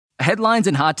Headlines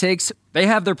and hot takes, they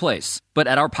have their place. But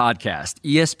at our podcast,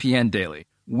 ESPN Daily,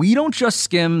 we don't just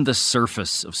skim the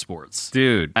surface of sports.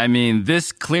 Dude, I mean,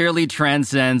 this clearly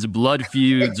transcends blood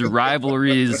feuds,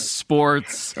 rivalries,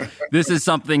 sports. This is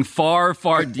something far,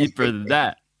 far deeper than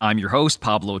that. I'm your host,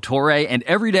 Pablo Torre, and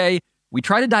every day, we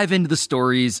try to dive into the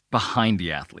stories behind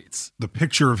the athletes. The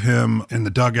picture of him in the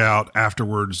dugout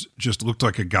afterwards just looked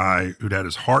like a guy who'd had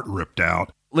his heart ripped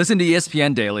out. Listen to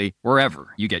ESPN Daily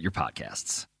wherever you get your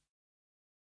podcasts.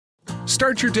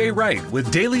 Start your day right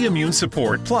with Daily Immune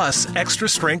Support Plus Extra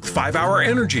Strength 5-Hour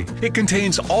Energy. It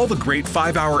contains all the great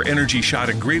 5-Hour Energy Shot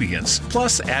ingredients,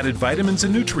 plus added vitamins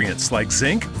and nutrients like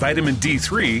zinc, vitamin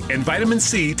D3, and vitamin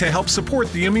C to help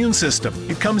support the immune system.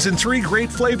 It comes in 3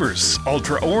 great flavors: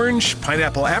 Ultra Orange,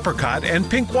 Pineapple Apricot, and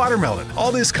Pink Watermelon.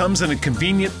 All this comes in a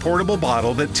convenient portable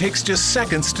bottle that takes just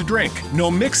seconds to drink.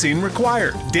 No mixing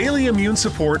required. Daily Immune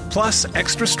Support Plus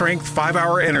Extra Strength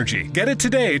 5-Hour Energy. Get it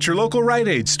today at your local Rite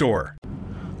Aid store.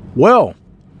 Well,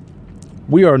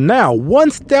 we are now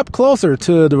one step closer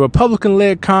to the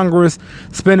Republican-led Congress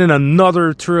spending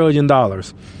another $1 trillion.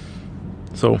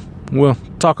 So we'll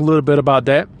talk a little bit about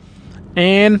that.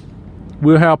 And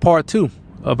we'll have part 2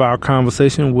 of our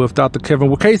conversation with Dr. Kevin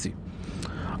Wacasey.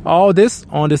 All this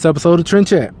on this episode of Trend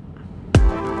Chat.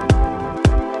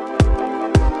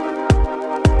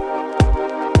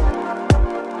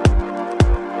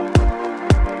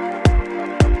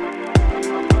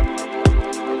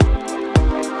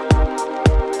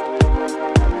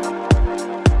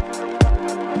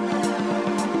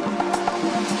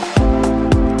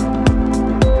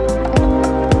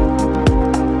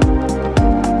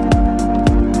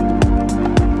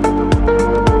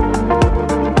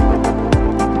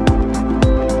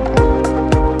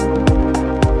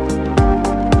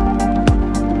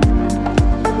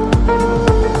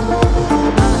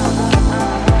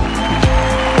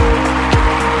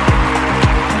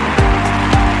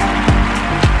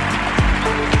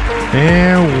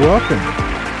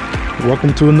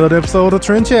 Welcome to another episode of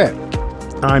Trend Chat.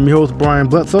 I'm your host, Brian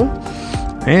Bledsoe.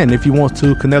 And if you want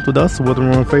to connect with us, whether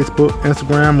we're on Facebook,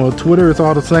 Instagram, or Twitter, it's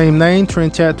all the same name,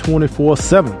 Trend Chat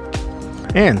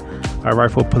 24/7. And I write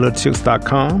for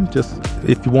Politichicks.com. Just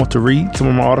if you want to read some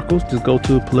of my articles, just go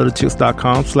to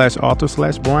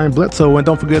Politichicks.com/author/Brian Bledsoe. And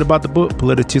don't forget about the book,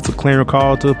 Politichicks: A Clarion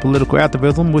Call to Political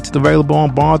Activism, which is available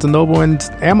on Barnes & Noble and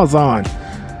Amazon.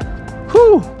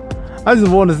 Whew! I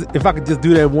just wanted if I could just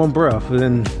do that one breath,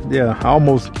 and I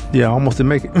almost didn't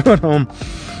make it.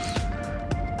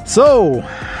 So,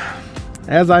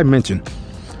 as I mentioned,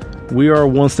 we are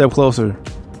one step closer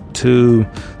to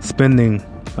spending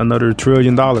another $1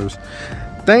 trillion.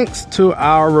 Thanks to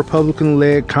our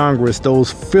Republican-led Congress,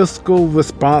 those fiscal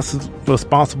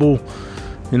responsible,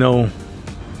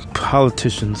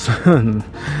 politicians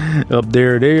up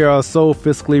there, they are so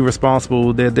fiscally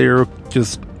responsible that they're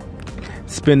just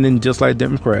spending just like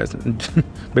Democrats,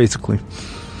 basically.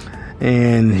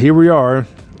 And here we are.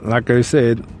 Like I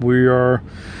said, we're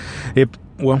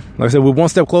one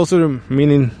step closer,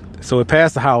 meaning, so it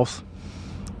passed the House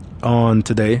on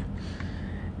today,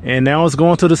 and now it's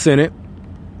going to the Senate.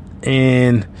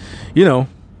 And, we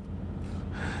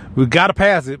got to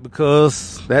pass it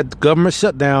because that government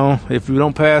shutdown, if we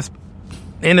don't pass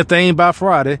anything by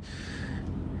Friday,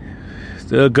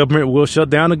 the government will shut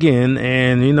down again.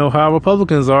 And you know how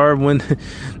Republicans are when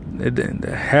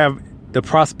they have the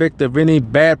prospect of any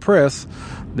bad press.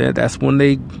 That's when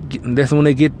they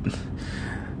get,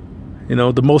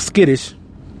 the most skittish,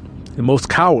 the most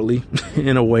cowardly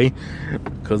in a way,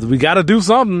 because we got to do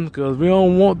something because we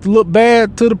don't want to look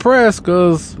bad to the press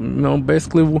because,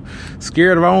 basically we're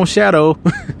scared of our own shadow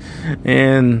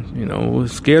and, we're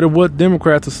scared of what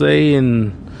Democrats will say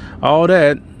and all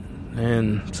that.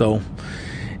 And so,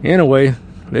 anyway,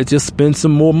 let's just spend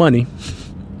some more money.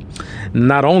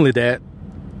 Not only that,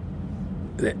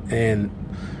 and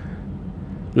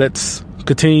let's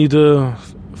continue to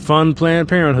fund Planned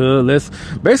Parenthood. Let's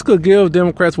basically give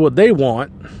Democrats what they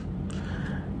want.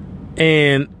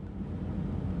 And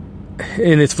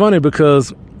it's funny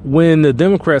because when the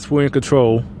Democrats were in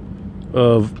control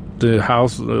of the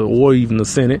House or even the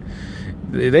Senate,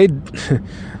 they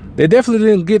definitely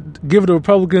didn't give the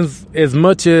Republicans as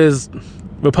much as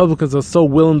Republicans are so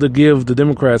willing to give the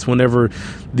Democrats whenever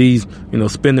these,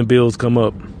 spending bills come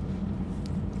up.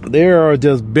 They are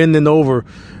just bending over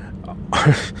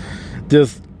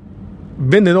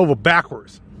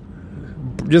backwards,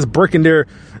 just breaking their,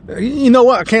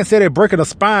 I can't say they're breaking a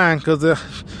spine because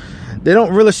they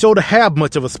don't really show to have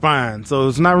much of a spine. So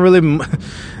it's not really,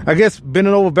 I guess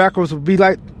bending over backwards would be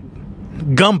like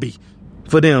Gumby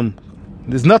for them.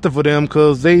 There's nothing for them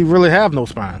because they really have no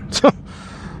spine.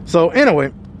 So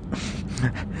anyway,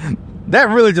 that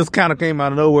really just kind of came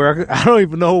out of nowhere. I don't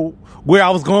even know where I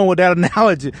was going with that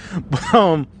analogy.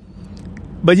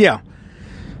 But yeah.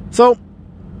 So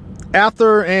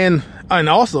after and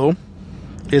also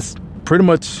it's pretty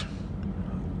much,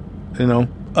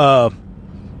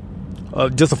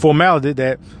 just a formality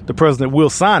that the president will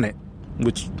sign it,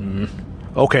 which,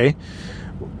 okay.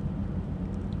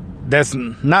 That's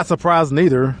not surprising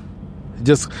either.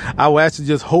 I would actually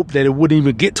just hope that it wouldn't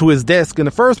even get to his desk in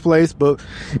the first place. But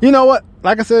you know what?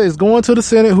 Like I said, it's going to the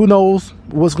Senate. Who knows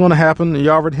what's going to happen? You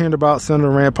already heard about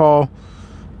Senator Rand Paul,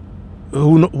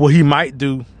 what he might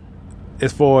do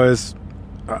as far as,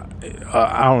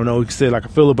 I don't know, he said like a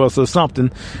filibuster or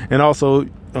something. And also,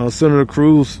 Senator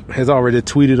Cruz has already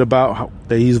tweeted about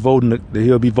that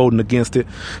he'll be voting against it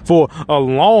for a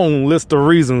long list of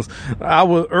reasons. I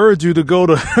would urge you to go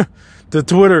to to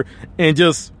Twitter and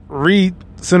just read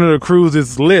Senator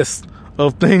Cruz's list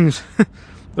of things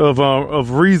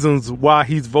of reasons why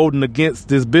he's voting against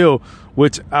this bill,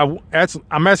 which I'm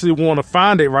actually want to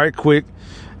find it right quick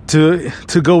to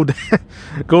go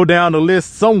down the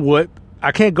list somewhat.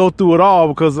 I can't go through it all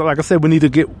because, like I said, we need to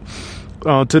get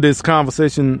to this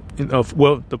conversation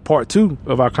the part 2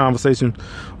 of our conversation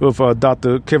with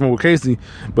Dr. Kevin Casey.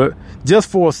 But just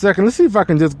for a second, let's see if I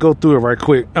can just go through it right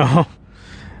quick.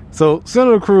 So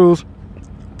Senator Cruz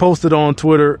posted on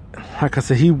Twitter, like I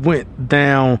said, he went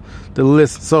down the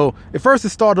list. So at first it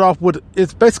started off with,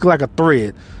 it's basically like a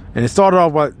thread, and it started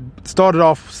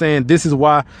off saying, this is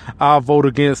why I'll vote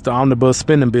against the omnibus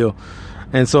spending bill.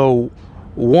 And so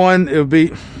one, it would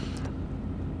be,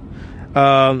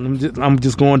 I'm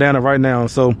just going down it right now.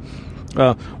 So,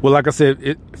 like I said,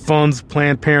 it funds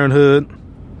Planned Parenthood,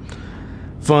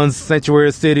 funds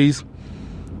sanctuary cities,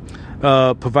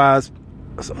 provides,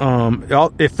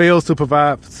 it fails to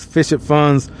provide sufficient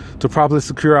funds to properly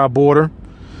secure our border.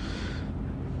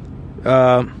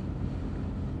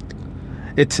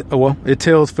 It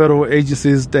tells federal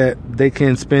agencies that they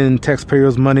can spend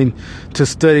taxpayers' money to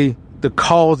study the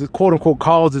causes, quote unquote,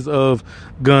 causes of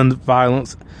gun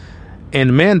violence,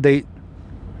 and mandate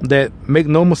that, make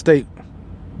no mistake,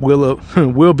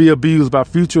 will be abused by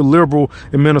future liberal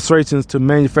administrations to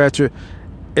manufacture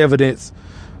evidence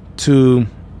to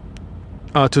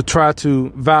try to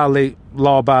violate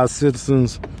law-abiding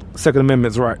citizens' Second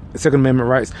Amendment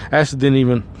rights. I actually didn't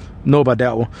even know about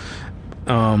that one.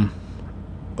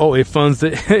 It funds the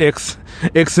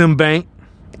Exim Bank,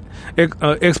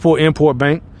 Export-Import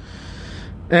Bank.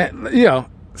 And,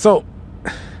 so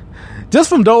just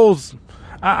from those,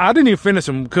 I didn't even finish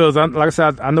them because, like I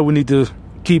said, I know we need to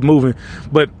keep moving.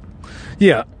 But,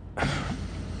 yeah,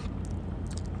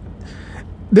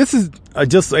 this is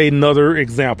just another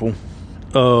example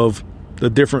of the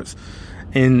difference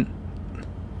in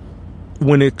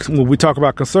when we talk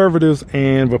about conservatives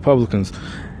and Republicans.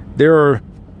 When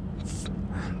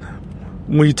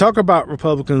you talk about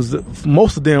Republicans,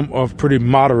 most of them are pretty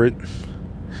moderate.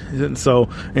 So,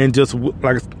 and just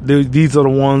like these are the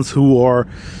ones who are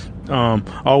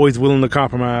always willing to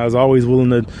compromise, always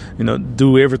willing to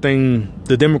do everything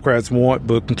the Democrats want,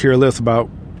 but can care less about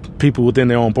people within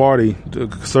their own party. The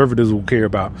conservatives will care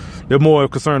about. They're more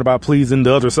concerned about pleasing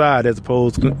the other side as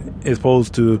opposed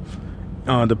to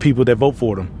the people that vote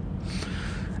for them.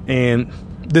 And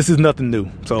this is nothing new.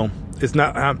 So it's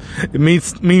not. It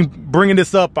means me bringing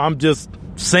this up. I'm just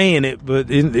saying it, but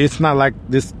it's not like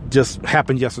this just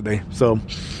happened yesterday. So,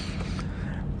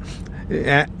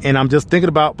 and I'm just thinking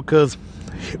about, because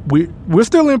we're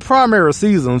still in primary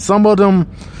season. Some of them,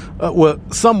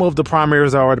 some of the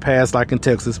primaries are already passed, like in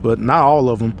Texas, but not all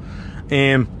of them.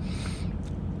 And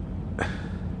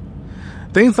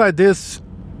things like this,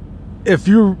 if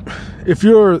you're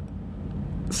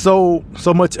so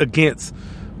much against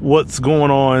what's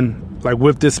going on, like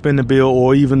with this spending bill,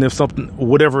 or even if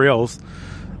whatever else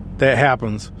that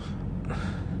happens,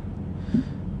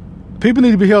 people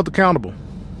need to be held accountable.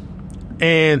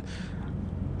 And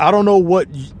I don't know what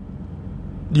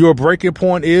your breaking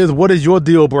point is. What is your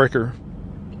deal breaker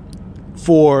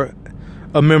for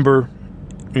a member,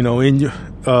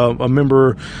 a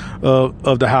member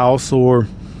of the House or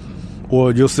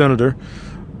your senator?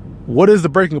 What is the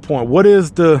breaking point? What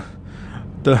is the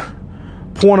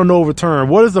point of no return?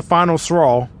 What is the final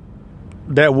straw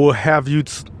that will have you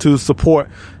to support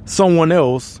someone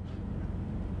else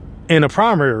in a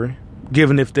primary,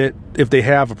 given if they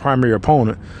have a primary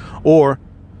opponent, or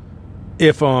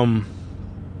if in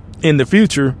the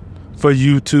future for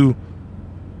you to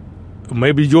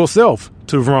maybe yourself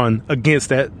to run against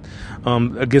that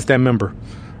member,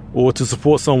 or to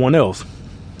support someone else.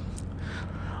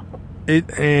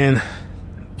 Incumbents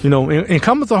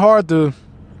are hard to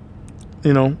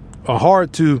are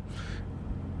hard to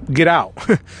get out.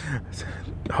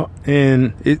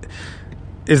 And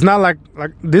it's not like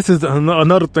this is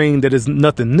another thing that is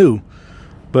nothing new.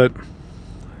 But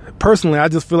personally, I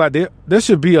just feel like there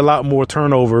should be a lot more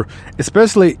turnover,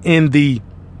 especially in the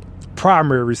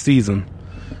primary season.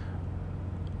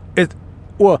 It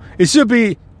should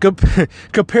be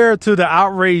compared to the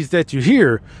outrage that you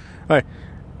hear. Like,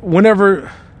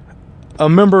 whenever a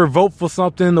member vote for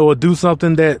something or do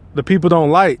something that the people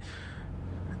don't like,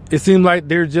 it seems like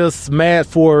they're just mad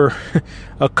for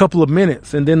a couple of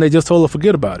minutes and then they just totally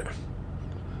forget about it.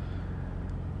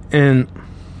 And,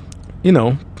 you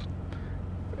know,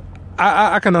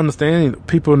 I can understand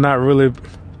people not really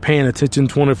paying attention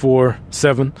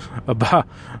 24/7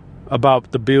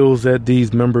 about the bills that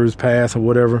these members pass or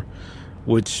whatever,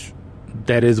 which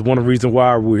that is one of the reasons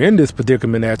why we're in this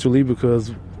predicament, actually,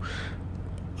 because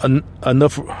not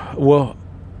enough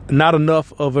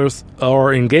of us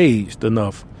are engaged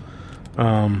enough.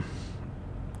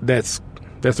 That's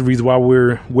the reason why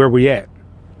we're where we're at.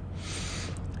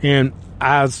 And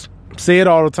I say it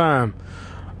all the time,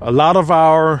 a lot of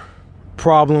our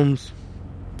problems,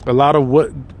 a lot of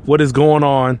what is going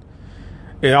on,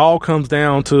 it all comes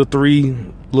down to 3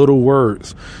 little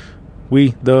words.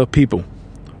 We the people.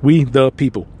 We the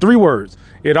people. 3 words.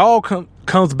 It all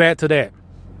comes back to that.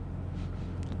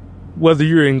 Whether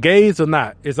you're engaged or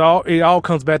not, it all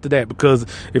comes back to that, because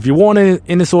if you want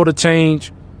any sort of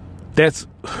change, that's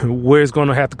where it's going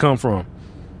to have to come from.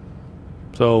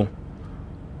 So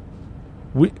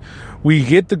we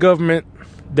get the government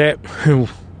that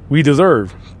we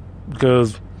deserve,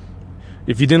 because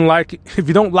if you don't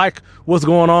like what's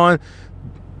going on,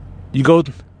 you go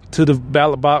to the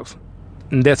ballot box,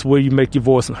 and that's where you make your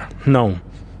voice known.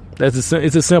 It's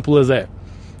as simple as that.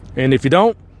 And if you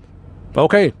don't,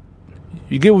 okay,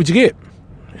 you get what you get,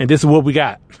 and this is what we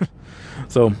got.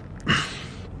 So, all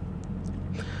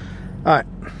right,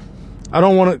 I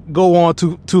don't want to go on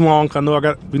too long. I know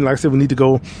like I said, we need to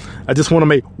go. I just want to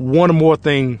make one more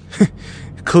thing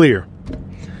clear.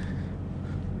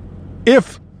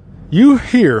 If you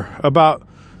hear about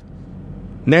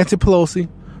Nancy Pelosi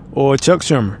or Chuck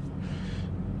Schumer,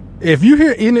 if you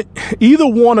hear either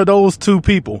one of those 2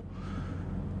 people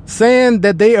saying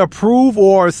that they approve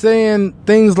or saying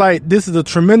things like this is a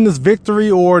tremendous victory,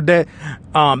 or that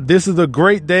this is a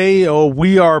great day, or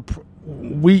we are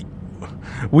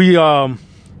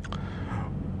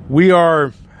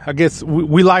I guess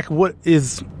we like what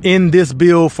is in this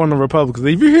bill from the Republicans.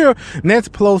 If you hear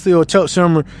Nancy Pelosi or Chuck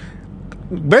Schumer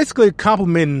basically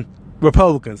complimenting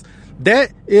Republicans,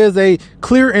 that is a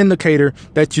clear indicator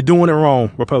that you're doing it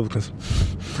wrong, Republicans.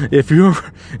 If you're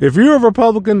a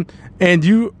Republican and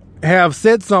you have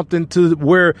said something to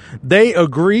where they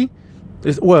agree,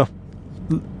 talking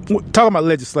about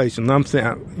legislation, I'm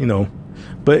saying, you know,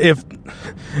 but if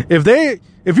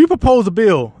you propose a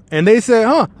bill and they say,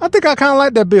 I think I kind of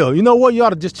like that bill, you know what, you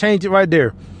ought to just change it right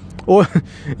there. Or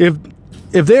if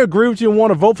they agree with you and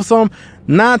want to vote for something,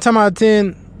 9 times out of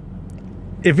 10,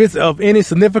 if it's of any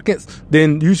significance,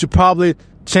 then you should probably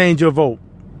change your vote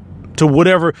to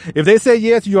whatever. If they say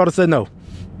yes, you ought to say no,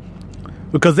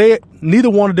 because neither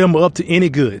one of them are up to any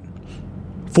good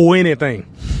for anything.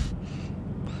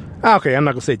 Okay, I'm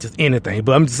not gonna say just anything,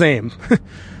 but I'm just saying.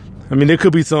 I mean, there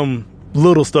could be some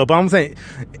little stuff, but I'm saying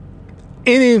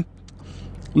any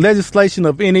legislation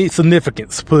of any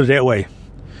significance, put it that way.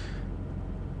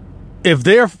 If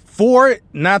they're for it,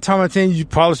 9 times out of 10, you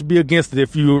probably should be against it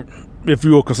if you're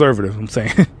a conservative, I'm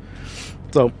saying.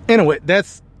 So anyway,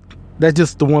 that's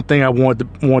just the one thing I wanted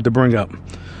to bring up.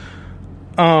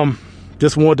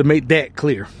 Just wanted to make that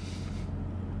clear.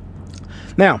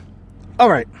 Now, all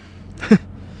right.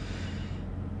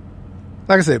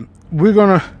 Like I said, we're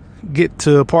gonna get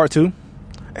to part 2.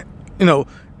 You know,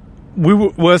 we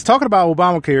was talking about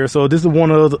Obamacare, so this is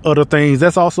one of the other things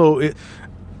that's also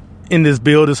in this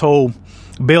bill. This whole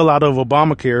bailout of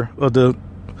Obamacare, of the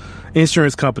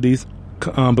insurance companies,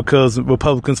 because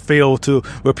Republicans failed to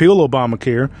repeal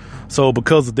Obamacare. So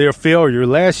because of their failure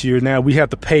last year, now we have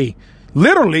to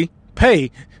literally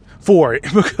pay for it,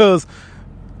 because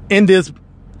in this $1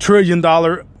 trillion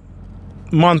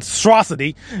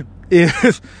monstrosity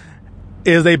is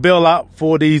a bailout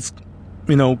for these,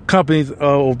 you know, companies,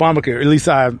 Obamacare. At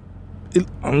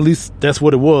least that's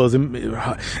what it was.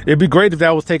 It'd be great if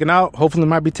that was taken out. Hopefully, it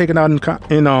might be taken out in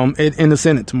the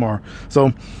Senate tomorrow.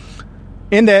 So,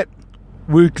 in that,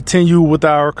 we continue with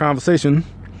our conversation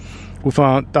with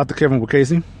Dr. Kevin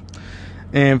Wacasey.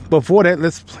 And before that,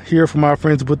 let's hear from our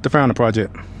friends with the Founding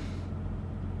Project.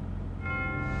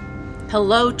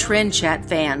 Hello, Trend Chat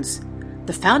fans.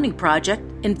 The Founding Project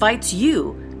invites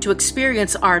you to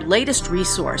experience our latest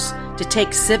resource to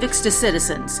take civics to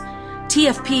citizens,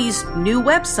 TFP's new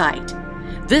website.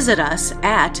 Visit us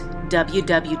at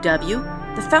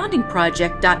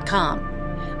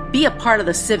www.thefoundingproject.com. Be a part of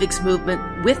the civics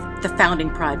movement with The Founding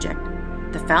Project.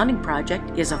 The Founding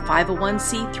Project is a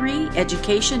 501c3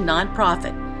 education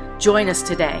nonprofit. Join us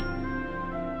today.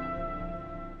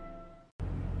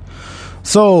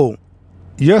 So,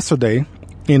 yesterday,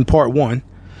 in part one,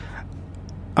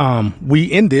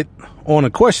 we ended on a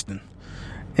question.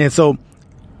 And so,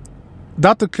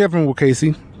 Dr. Kevin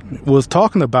Mukasey was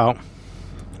talking about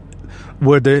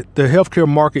where the healthcare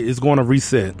market is going to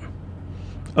reset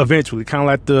eventually, kind of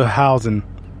like the housing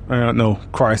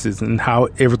crisis and how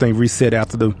everything reset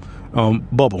after the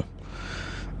bubble.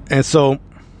 And so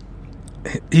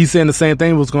he's saying the same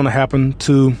thing was going to happen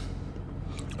to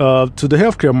the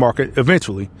healthcare market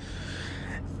eventually.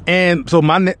 And so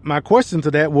my question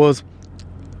to that was,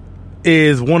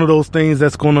 is one of those things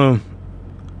that's going to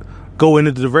go in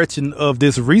the direction of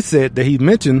this reset that he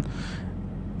mentioned,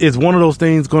 is one of those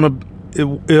things going to,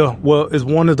 is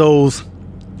one of those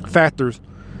factors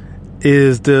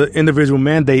is the individual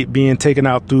mandate being taken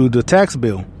out through the tax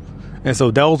bill? And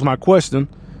so that was my question.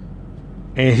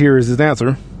 And here is his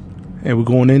answer. And we're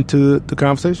going into the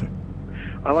conversation.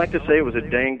 I like to say it was a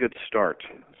dang good start.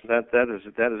 That is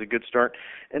a good start.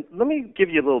 And let me give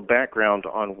you a little background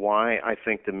on why I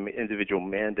think the individual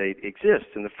mandate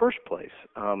exists in the first place.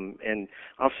 And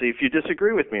obviously, if you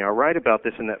disagree with me, I'll write about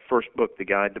this in that first book, The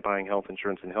Guide to Buying Health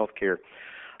Insurance and Healthcare.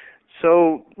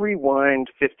 So rewind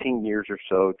 15 years or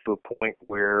so to a point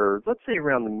where, let's say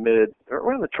around the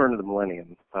turn of the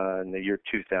millennium, in the year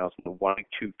 2000, the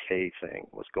Y2K thing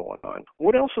was going on.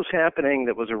 What else was happening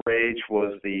that was a rage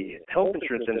was the health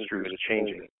insurance industry was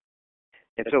changing.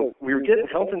 And so we were getting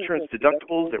health insurance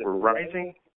deductibles that were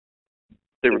rising.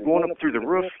 They were going up through the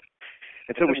roof.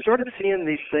 And so we started seeing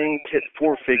these things hit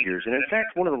four figures. And in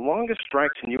fact, one of the longest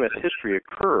strikes in U.S. history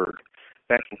occurred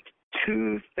back in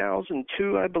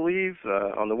 2002, I believe,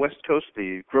 on the West Coast.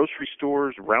 The grocery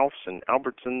stores, Ralph's and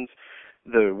Albertsons,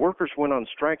 the workers went on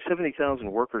strike. 70,000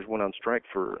 workers went on strike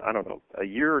for, a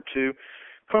year or two.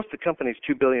 Cost the companies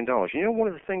 $2 billion. You know, one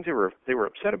of the things they were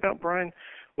upset about, Brian,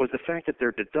 was the fact that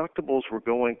their deductibles were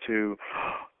going to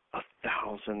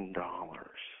 $1,000.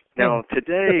 Now,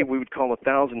 today we would call a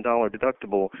 $1,000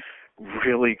 deductible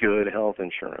really good health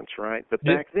insurance, right? But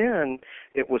back then,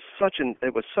 it was such a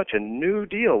new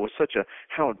deal. It was such a,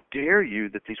 how dare you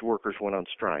that these workers went on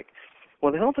strike.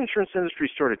 Well, the health insurance industry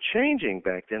started changing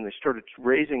back then. They started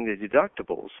raising the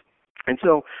deductibles. And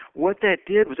so what that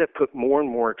did was that put more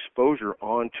and more exposure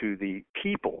onto the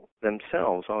people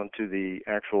themselves, onto the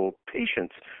actual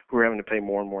patients who were having to pay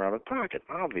more and more out of pocket,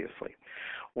 obviously.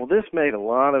 Well, this made a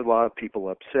lot of people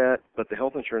upset, but the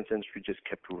health insurance industry just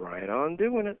kept right on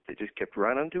doing it. They just kept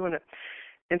right on doing it.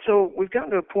 And so we've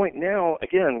gotten to a point now,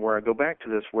 again, where I go back to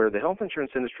this, where the health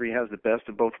insurance industry has the best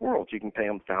of both worlds. You can pay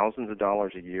them thousands of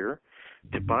dollars a year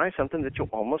to buy something that you'll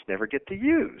almost never get to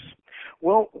use.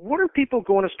 Well, what are people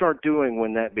going to start doing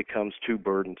when that becomes too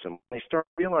burdensome? They start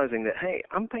realizing that, hey,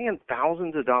 I'm paying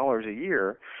thousands of dollars a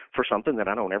year for something that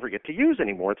I don't ever get to use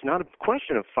anymore. It's not a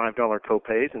question of $5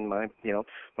 copays and my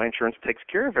insurance takes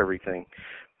care of everything.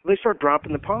 They start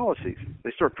dropping the policies.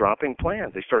 They start dropping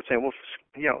plans. They start saying, well,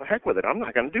 heck with it. I'm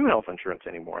not going to do health insurance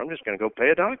anymore. I'm just going to go pay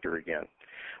a doctor again.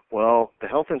 Well, the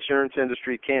health insurance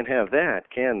industry can't have that,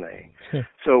 can they?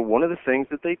 So one of the things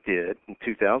that they did in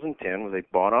 2010 was they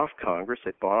bought off Congress.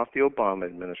 They bought off the Obama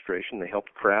administration. They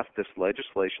helped craft this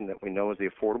legislation that we know as the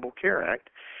Affordable Care Act.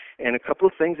 And a couple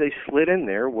of things they slid in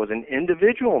there was an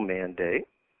individual mandate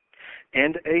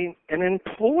and an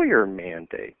employer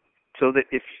mandate. So that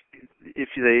if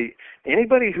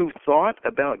anybody who thought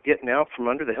about getting out from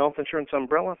under the health insurance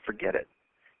umbrella, forget it.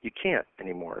 You can't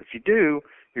anymore. If you do,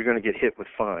 you're going to get hit with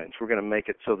fines. We're going to make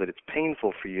it so that it's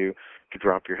painful for you to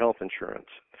drop your health insurance.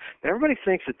 Now, everybody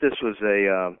thinks that this was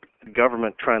a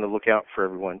government trying to look out for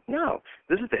everyone. No,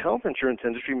 this is the health insurance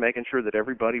industry making sure that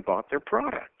everybody bought their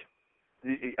product.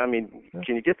 I mean,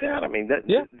 can you get that? I mean,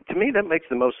 to me, that makes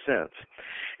the most sense.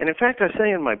 And in fact, I say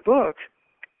in my book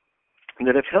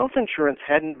that if health insurance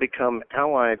hadn't become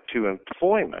allied to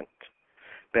employment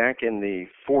back in the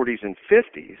 40s and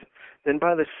 50s, then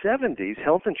by the 70s,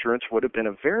 health insurance would have been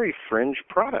a very fringe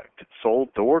product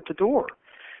sold door to door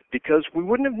because we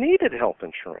wouldn't have needed health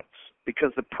insurance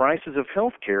because the prices of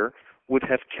health care would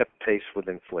have kept pace with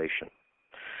inflation.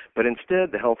 But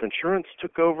instead, the health insurance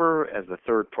took over as the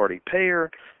third-party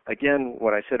payer. Again,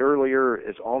 what I said earlier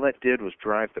is all that did was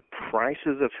drive the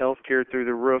prices of health care through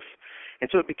the roof. And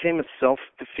so it became a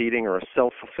self-defeating or a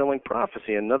self-fulfilling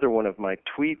prophecy. Another one of my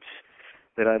tweets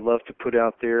that I love to put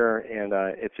out there, and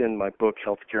it's in my book,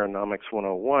 Healthcareonomics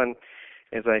 101,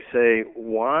 is I say,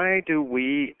 why do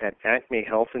we at Acme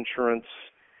Health Insurance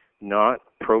not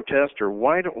protest, or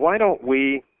why don't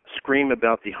we scream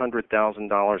about the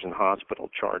 $100,000 in hospital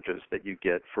charges that you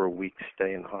get for a week's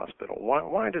stay in the hospital?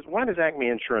 Why does Acme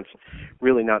Insurance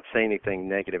really not say anything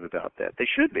negative about that? They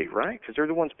should be, right? Because they're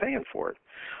the ones paying for it.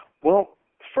 Well,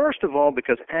 first of all,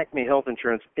 because Acme Health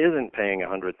Insurance isn't paying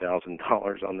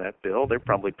 $100,000 on that bill. They're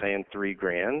probably paying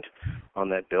 $3,000 on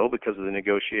that bill because of the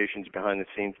negotiations behind the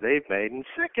scenes they've made. And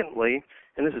secondly,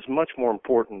 and this is much more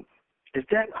important, is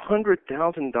that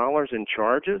 $100,000 in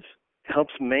charges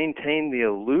helps maintain the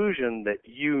illusion that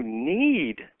you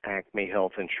need Acme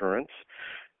Health Insurance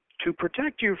to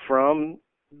protect you from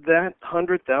that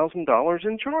 $100,000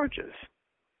 in charges.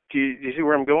 Do you see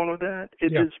where I'm going with that?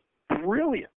 It is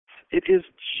brilliant. It is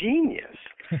genius.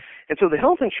 And so the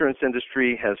health insurance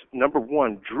industry has, number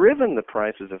one, driven the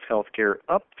prices of healthcare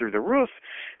up through the roof,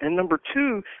 and number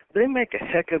two, they make a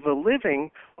heck of a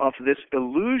living off this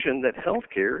illusion that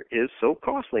healthcare is so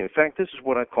costly. In fact, this is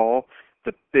what I call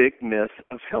the big myth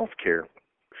of healthcare.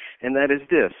 And that is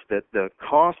this, that the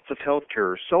costs of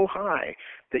healthcare are so high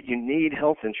that you need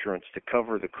health insurance to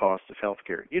cover the cost of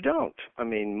healthcare. You don't. I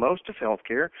mean, most of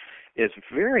healthcare is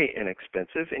very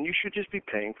inexpensive, and you should just be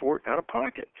paying for it out of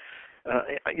pocket.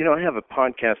 I have a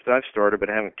podcast that I've started, but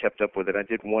I haven't kept up with it. I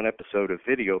did one episode of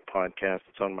video podcast.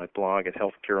 It's on my blog at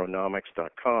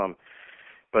healthcareonomics.com.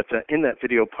 But in that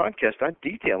video podcast,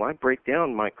 I break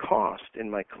down my cost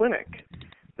in my clinic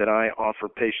that I offer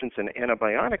patients an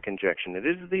antibiotic injection. It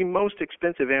is the most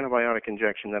expensive antibiotic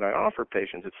injection that I offer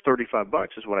patients. It's $35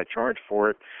 is what I charge for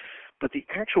it. But the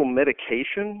actual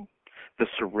medication, the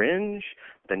syringe,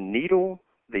 the needle,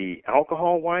 the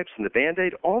alcohol wipes, and the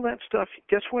Band-Aid, all that stuff,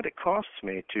 guess what it costs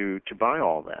me to buy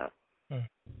all that?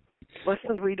 Less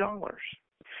than $3.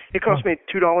 It cost me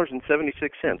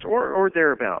 $2.76 or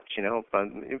thereabouts,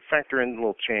 factor in a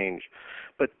little change.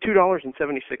 But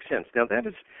 $2.76. Now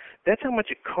that's how much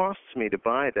it costs me to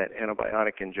buy that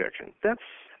antibiotic injection.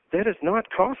 That is not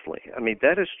costly. I mean,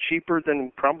 that is cheaper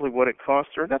than probably what it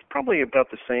costs, or that's probably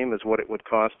about the same as what it would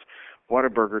cost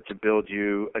Whataburger to build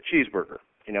you a cheeseburger,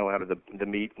 out of the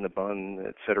meat and the bun,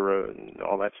 et cetera, and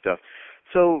all that stuff.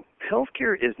 So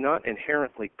healthcare is not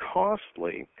inherently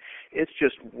costly. It's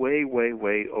just way, way,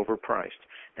 way overpriced.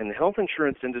 And the health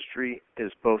insurance industry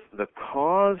is both the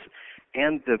cause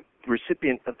and the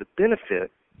recipient of the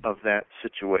benefit of that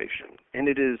situation. And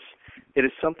it is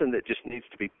something that just needs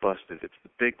to be busted. It's the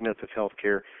big myth of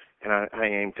healthcare, and I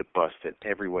aim to bust it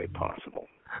every way possible.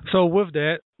 So with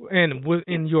that, and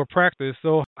in your practice,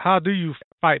 so how do you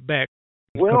fight back?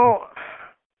 Well,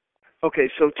 okay,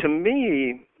 so to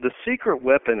me, the secret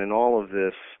weapon in all of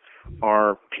this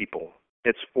are people.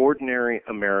 It's ordinary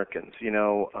Americans.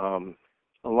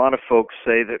 A lot of folks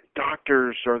say that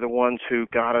doctors are the ones who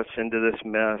got us into this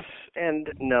mess,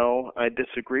 and no, I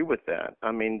disagree with that.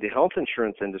 I mean, the health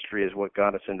insurance industry is what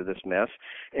got us into this mess,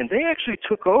 and they actually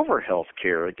took over health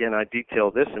care. Again, I detail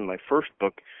this in my first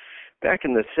book back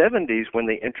in the 70s when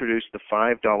they introduced the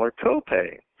 $5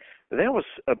 copay. That was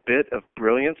a bit of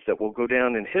brilliance that will go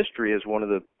down in history as one of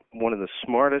the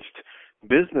smartest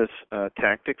business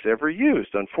tactics ever used.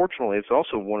 Unfortunately, it's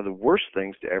also one of the worst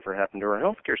things to ever happen to our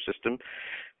healthcare system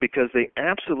because they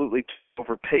absolutely took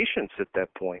over patients at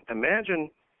that point. Imagine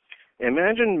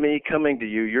me coming to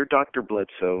you, you're Dr.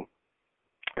 Bledsoe,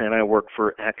 and I work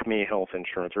for Acme Health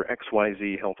Insurance or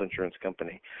XYZ Health Insurance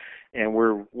Company, and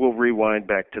we'll rewind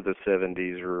back to the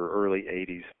 70s or early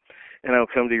 80s. And I'll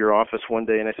come to your office one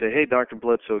day and I say, hey, Dr.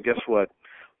 Bledsoe, guess what?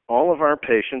 All of our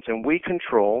patients, and we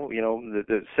control,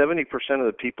 the 70% of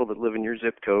the people that live in your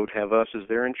zip code have us as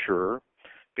their insurer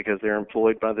because they're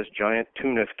employed by this giant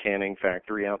tuna canning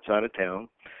factory outside of town.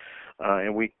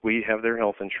 And we have their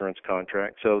health insurance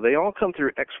contract. So they all come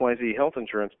through XYZ Health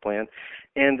Insurance Plan,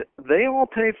 and they all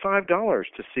pay $5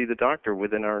 to see the doctor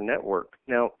within our network.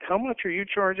 Now, how much are you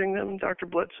charging them, Dr.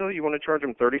 Bledsoe? You want to charge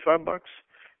them $35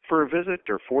 for a visit,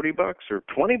 or $40 or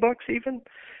 $20 even?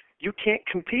 You can't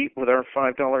compete with our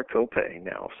 $5 copay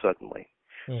now suddenly.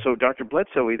 So Dr.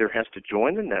 Bledsoe either has to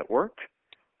join the network,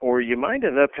 or you might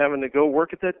end up having to go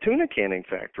work at that tuna canning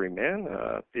factory, man,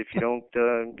 if you don't,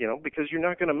 because you're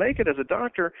not going to make it as a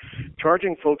doctor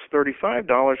charging folks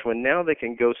 $35 when now they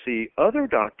can go see other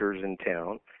doctors in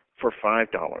town for $5,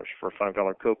 for a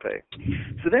 $5 copay.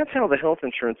 So that's how the health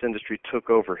insurance industry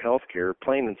took over healthcare,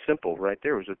 plain and simple, right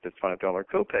there was at the $5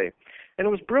 copay. And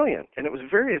it was brilliant, and it was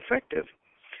very effective.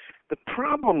 The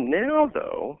problem now,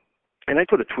 though, and I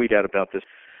put a tweet out about this,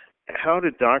 how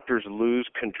did doctors lose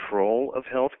control of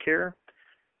healthcare?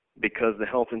 because the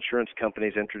health insurance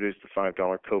companies introduced the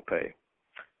 $5 copay.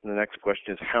 And the next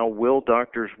question is, how will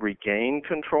doctors regain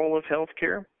control of health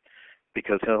care?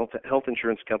 Because health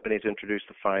insurance companies introduced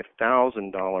the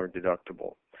 $5,000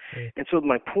 deductible. And so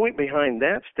my point behind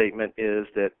that statement is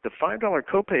that the $5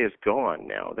 copay is gone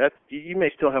now. That you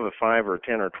may still have a $5 or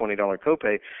 $10 or $20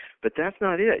 copay, but that's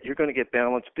not it. You're going to get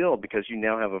balanced bill because you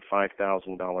now have a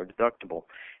 $5,000 deductible.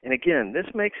 And again, this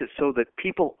makes it so that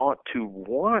people ought to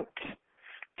want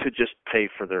to just pay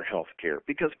for their health care,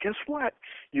 because guess what?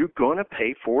 You're going to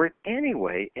pay for it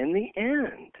anyway in the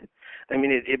end. I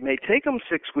mean, it may take them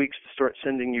 6 weeks to start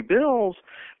sending you bills,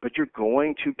 but you're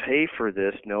going to pay for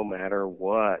this no matter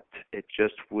what. It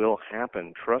just will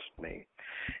happen, trust me.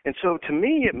 And so to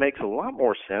me, it makes a lot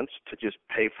more sense to just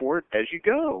pay for it as you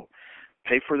go.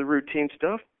 Pay for the routine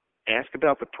stuff, ask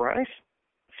about the price,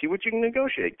 see what you can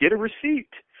negotiate, get a receipt.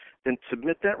 Then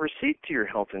submit that receipt to your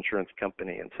health insurance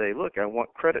company and say, look, I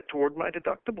want credit toward my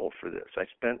deductible for this. I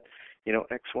spent,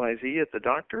 XYZ at the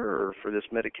doctor or for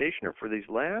this medication or for these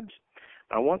labs.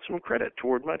 I want some credit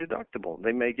toward my deductible.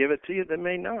 They may give it to you, they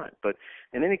may not. But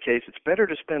in any case, it's better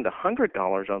to spend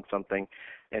 $100 on something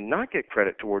and not get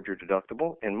credit toward your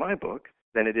deductible, in my book,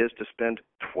 than it is to spend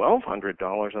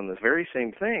 $1,200 on the very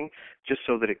same thing just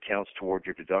so that it counts toward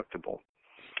your deductible.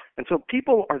 And so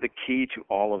people are the key to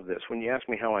all of this. When you ask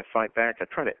me how I fight back, I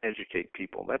try to educate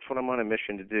people. That's what I'm on a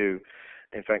mission to do.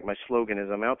 In fact, my slogan is,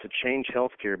 I'm out to change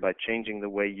healthcare by changing the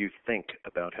way you think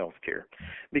about healthcare.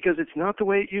 Because it's not the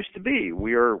way it used to be.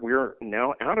 We're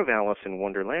now out of Alice in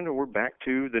Wonderland, and we're back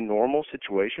to the normal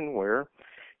situation where,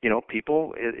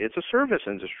 people, it's a service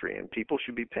industry, and people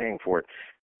should be paying for it.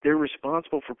 They're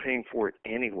responsible for paying for it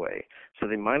anyway, so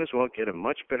they might as well get a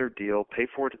much better deal, pay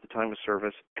for it at the time of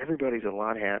service. Everybody's a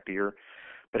lot happier,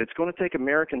 but it's going to take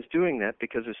Americans doing that,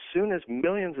 because as soon as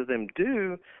millions of them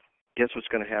do, guess what's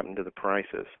going to happen to the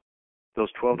prices?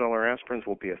 Those $12 aspirins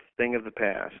will be a thing of the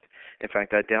past. In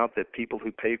fact, I doubt that people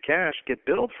who pay cash get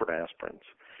billed for aspirins,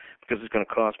 because it's going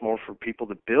to cost more for people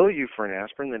to bill you for an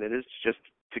aspirin than it is just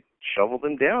to shovel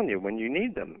them down you when you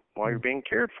need them while you're being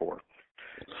cared for.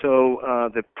 So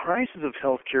the prices of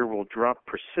healthcare will drop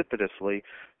precipitously.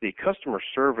 The customer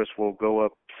service will go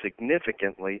up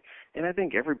significantly, and I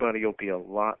think everybody will be a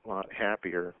lot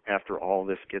happier after all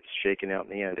this gets shaken out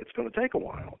in the end. It's going to take a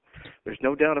while. There's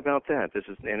no doubt about that.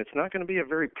 And it's not going to be a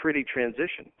very pretty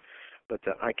transition. But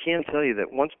I can tell you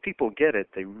that once people get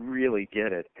it, they really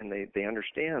get it, and they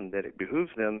understand that it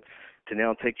behooves them to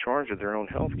now take charge of their own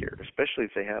healthcare, especially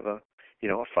if they have a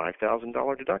 $5,000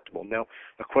 deductible. Now,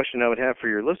 a question I would have for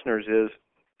your listeners is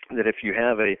that if you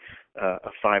have a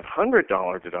 $500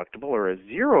 deductible or a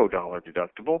 $0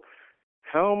 deductible,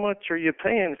 how much are you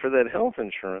paying for that health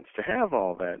insurance to have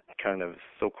all that kind of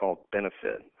so-called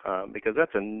benefit? Because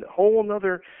that's a whole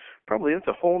nother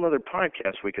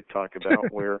podcast we could talk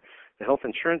about where the health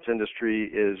insurance industry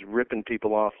is ripping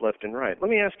people off left and right. Let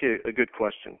me ask you a good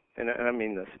question, and I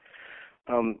mean this.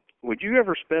 Would you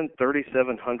ever spend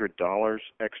 $3,700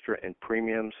 extra in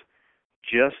premiums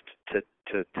just to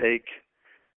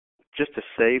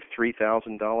save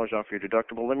 $3,000 off your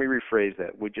deductible? Let me rephrase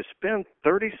that. Would you spend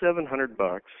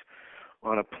 $3,700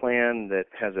 on a plan that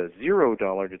has a $0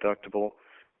 deductible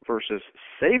versus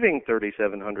saving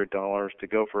 $3,700 to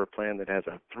go for a plan that has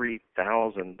a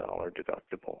 $3,000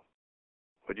 deductible?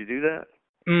 Would you do that?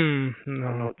 No. I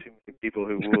don't know too many people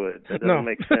who would. That doesn't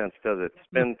make sense, does it?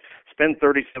 Spend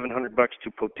 $3,700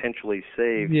 to potentially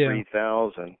save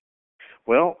 $3,000.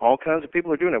 Well, all kinds of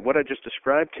people are doing it. What I just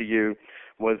described to you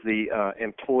was the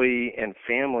employee and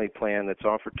family plan that's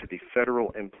offered to the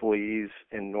federal employees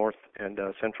in North and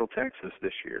Central Texas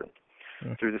this year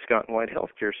through the Scott and White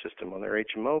healthcare system on their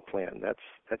HMO plan.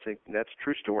 That's a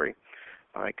true story.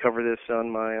 I cover this on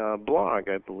my blog,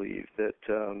 I believe, that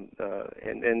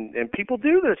and people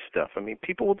do this stuff. I mean,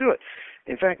 people will do it.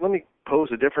 In fact, let me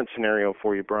pose a different scenario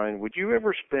for you, Brian. Would you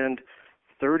ever spend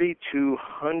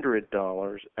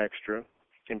 $3,200 extra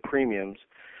in premiums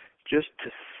just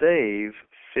to save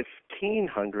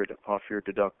 $1,500 off your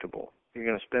deductible? You're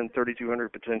going to spend $3,200,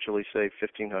 potentially save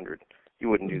 $1,500. You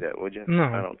wouldn't do that, would you? No.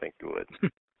 I don't think you would.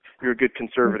 You're a good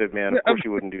conservative man. Of course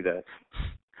you wouldn't do that.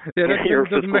 Yeah, you're a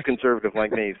fiscal conservative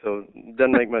like me, so it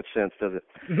doesn't make much sense, does it?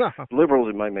 No. Liberals,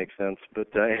 it might make sense, but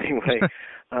anyway.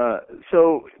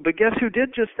 But guess who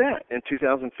did just that in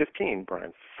 2015,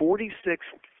 Brian?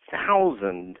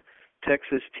 46,000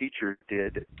 Texas teachers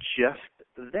did just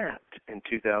that in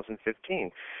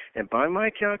 2015. And by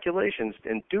my calculations,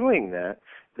 in doing that,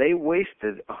 they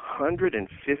wasted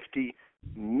 $150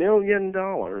 million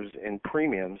in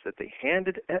premiums that they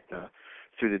handed Aetna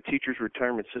through the teachers'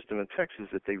 retirement system in Texas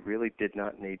that they really did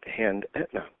not need to hand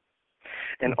Aetna.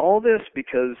 And all this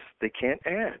because they can't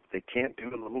add. They can't do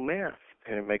a little math.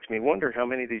 And it makes me wonder how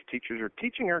many of these teachers are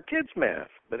teaching our kids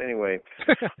math. But anyway,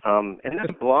 and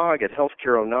that blog at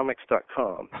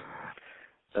healthcareonomics.com.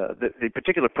 The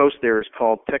particular post there is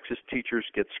called "Texas Teachers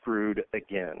Get Screwed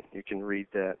Again." You can read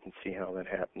that and see how that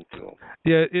happened to them.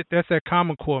 Yeah, that's that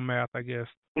Common Core math, I guess.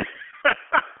 It's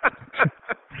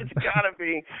got to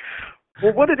be.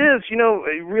 Well, what it is,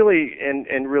 really,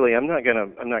 and really, I'm not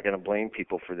gonna blame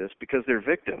people for this because they're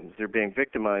victims. They're being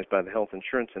victimized by the health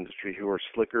insurance industry, who are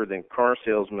slicker than car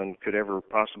salesmen could ever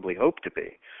possibly hope to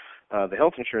be. The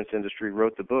health insurance industry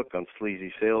wrote the book on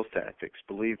sleazy sales tactics,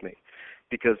 believe me,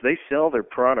 because they sell their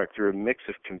product through a mix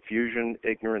of confusion,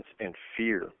 ignorance, and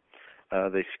fear.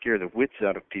 They scare the wits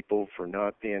out of people for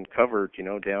not being covered,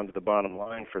 down to the bottom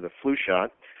line for the flu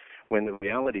shot, when the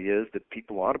reality is that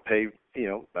people ought to pay,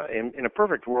 in a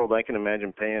perfect world, I can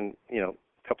imagine paying, a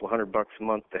couple of $100 a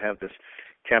month to have this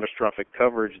catastrophic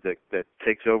coverage that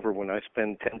takes over when I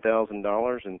spend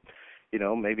 $10,000 and,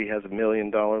 maybe has $1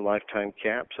 million lifetime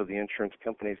cap, so the insurance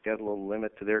company's got a little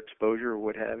limit to their exposure or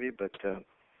what have you. But,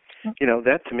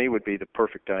 that to me would be the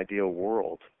perfect ideal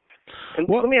world. And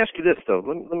let me ask you this, though.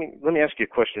 Let me ask you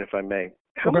a question, if I may.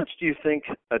 How much do you think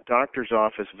a doctor's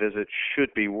office visit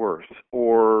should be worth,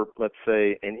 or let's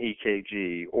say an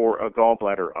EKG, or a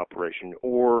gallbladder operation,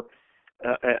 or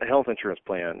a health insurance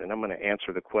plan? And I'm going to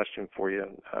answer the question for you.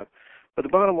 But the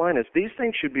bottom line is these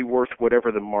things should be worth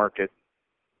whatever the market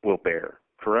will bear,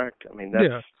 correct? I mean,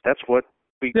 that's what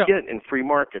we get in free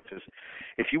markets. Is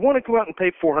if you want to go out and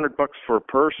pay $400 for a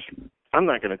purse, I'm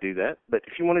not going to do that. But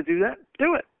if you want to do that,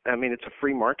 do it. I mean, it's a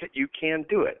free market. You can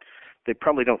do it. They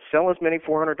probably don't sell as many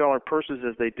 $400 purses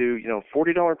as they do,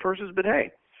 $40 purses. But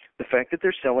hey, the fact that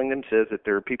they're selling them says that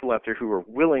there are people out there who are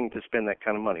willing to spend that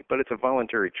kind of money. But it's a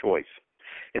voluntary choice.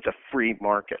 It's a free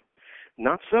market.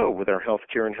 Not so with our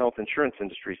healthcare and health insurance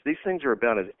industries. These things are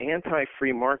about as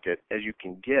anti-free market as you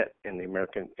can get in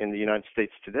the United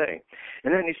States today.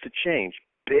 And that needs to change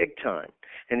big time.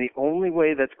 And the only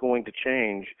way that's going to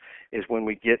change is when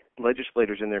we get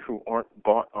legislators in there who aren't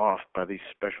bought off by these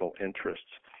special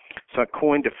interests. So I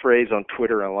coined a phrase on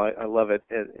Twitter. I love it.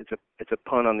 It's a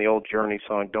pun on the old Journey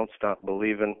song, "Don't Stop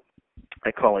Believing."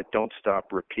 I call it "Don't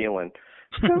Stop Repealing."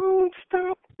 Don't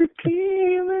stop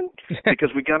repealing,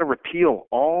 because we got to repeal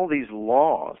all these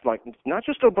laws, like not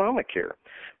just Obamacare,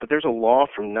 but there's a law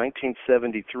from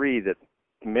 1973 that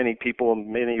many people,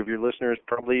 many of your listeners,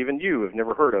 probably even you, have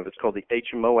never heard of. It's called the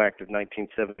HMO Act of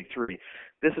 1973.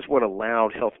 This is what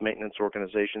allowed health maintenance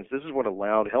organizations, this is what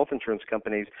allowed health insurance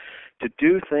companies to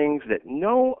do things that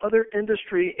no other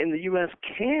industry in the U.S.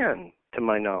 can, to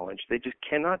my knowledge. They just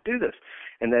cannot do this.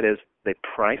 And that is, they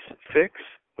price fix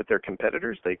with their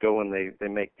competitors. They go and they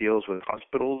make deals with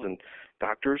hospitals and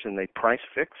doctors, and they price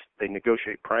fix. They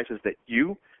negotiate prices that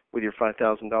you, with your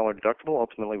 $5,000 deductible,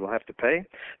 ultimately will have to pay.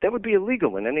 That would be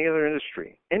illegal in any other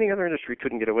industry. Any other industry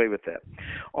couldn't get away with that.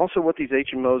 Also, what these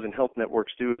HMOs and health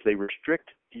networks do is they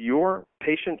restrict your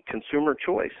patient consumer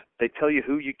choice. They tell you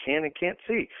who you can and can't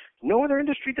see. No other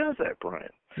industry does that,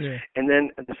 Brian. Yeah. And then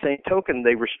at the same token,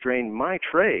 they restrain my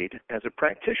trade as a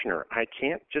practitioner. I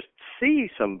can't just see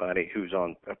somebody who's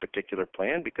on a particular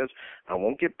plan because I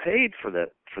won't get paid for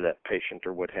that patient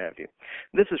or what have you.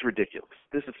 This is ridiculous.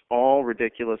 This is all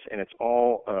ridiculous, and it's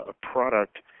all a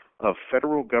product of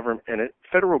federal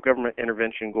government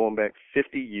intervention going back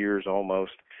 50 years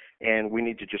almost, and we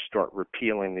need to just start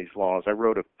repealing these laws. I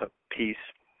wrote a piece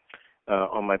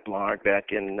on my blog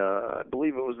back in, I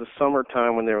believe it was the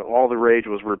summertime when all the rage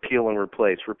was repeal and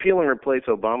replace. Repeal and replace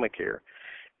Obamacare.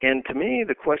 And to me,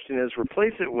 the question is,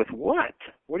 replace it with what?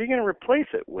 What are you going to replace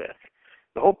it with?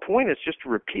 The whole point is just to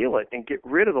repeal it and get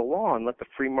rid of the law and let the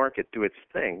free market do its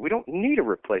thing. We don't need a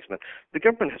replacement. The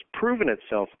government has proven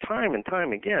itself time and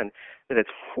time again that it's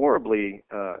horribly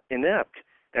inept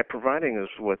at providing us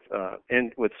with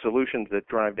solutions that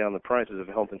drive down the prices of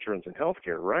health insurance and health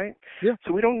care, right? Yeah.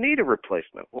 So we don't need a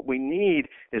replacement. What we need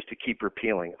is to keep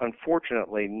repealing.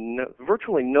 Unfortunately,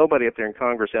 virtually nobody up there in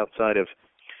Congress outside of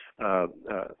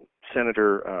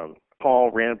Senator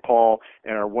Rand Paul,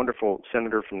 and our wonderful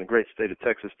senator from the great state of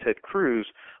Texas, Ted Cruz,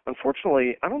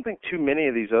 unfortunately, I don't think too many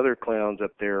of these other clowns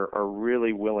up there are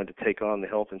really willing to take on the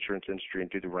health insurance industry and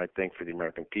do the right thing for the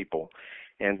American people.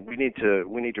 And we need to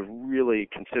really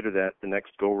consider that the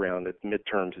next go-round at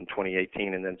midterms in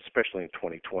 2018, and then especially in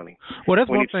 2020. Well, that's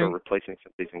we one need to thing. start replacing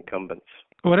some of these incumbents.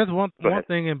 Well, that's one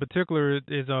thing in particular is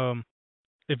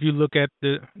if you look at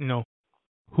the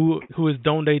who is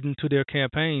donating to their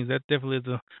campaigns, that definitely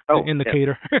is an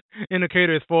indicator.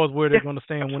 Indicator as far as where they're going to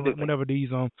stand whenever these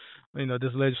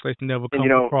this legislation never comes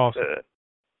across.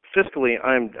 fiscally,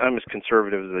 I'm as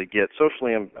conservative as they get.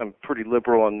 Socially, I'm pretty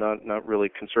liberal. I'm not really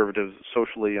conservative.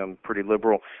 Socially, I'm pretty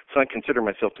liberal. So I consider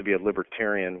myself to be a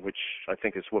libertarian, which I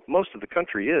think is what most of the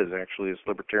country is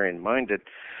libertarian-minded,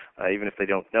 even if they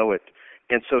don't know it.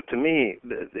 And so to me,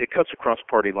 it cuts across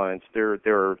party lines. There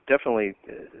are definitely,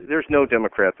 there's no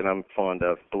Democrat that I'm fond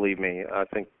of, believe me. I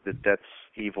think that's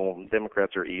evil.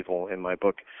 Democrats are evil in my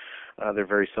book. They're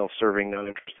very self-serving, not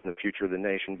interested in the future of the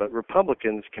nation. But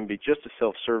Republicans can be just as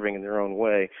self-serving in their own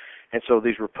way. And so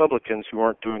these Republicans who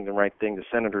aren't doing the right thing, the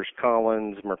Senators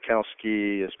Collins,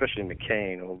 Murkowski, especially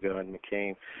McCain,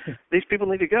 McCain, these people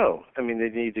need to go. I mean, they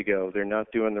need to go. They're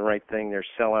not doing the right thing. They're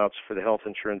sellouts for the health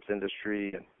insurance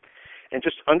industry. And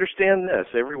just understand this.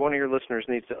 Every one of your listeners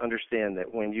needs to understand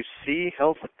that when you see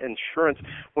health insurance,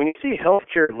 when you see health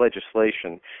care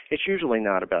legislation, it's usually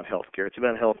not about health care. It's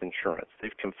about health insurance.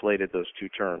 They've conflated those two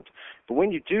terms. But when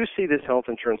you do see this health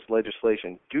insurance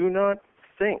legislation, do not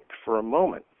think for a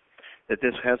moment that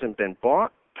this hasn't been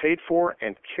bought, paid for,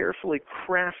 and carefully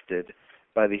crafted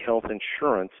by the health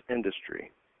insurance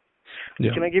industry.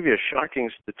 Yeah. Can I give you a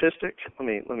shocking statistic? Let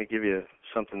me give you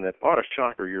something that ought to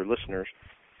shock your listeners.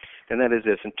 And that is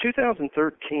this. In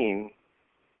 2013,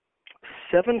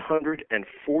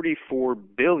 $744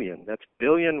 billion, that's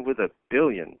billion with a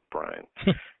billion, Brian,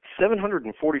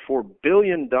 $744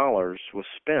 billion was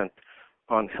spent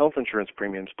on health insurance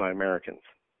premiums by Americans.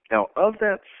 Now, of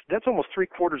that, that's almost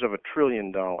 $750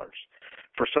 billion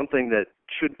for something that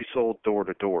should be sold door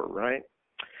to door, right?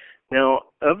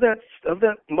 Now, of that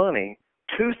money,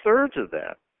 2/3 of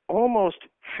that, almost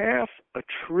 $500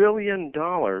 billion,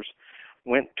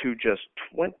 went to just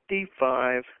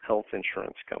 25 health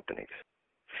insurance companies.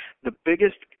 The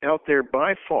biggest out there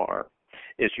by far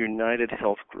is United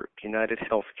Health Group, United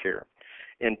Healthcare.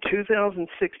 In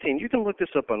 2016, you can look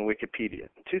this up on Wikipedia.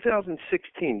 In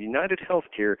 2016, United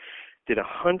Healthcare did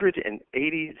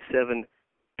 $187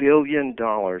 billion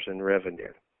in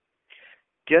revenue.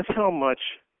 Guess how much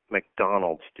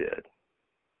McDonald's did?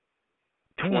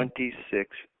 $26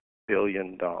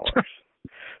 billion.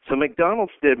 So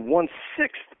McDonald's did 1/6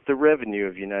 the revenue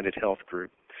of United Health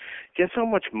Group. Guess how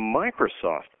much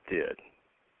Microsoft did?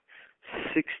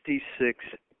 $66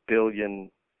 billion.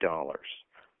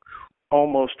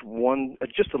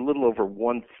 Just a little over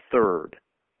 1/3.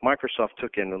 Microsoft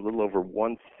took in a little over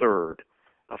 1/3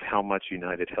 of how much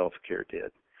United Healthcare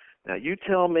did. Now you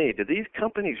tell me, do these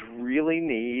companies really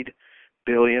need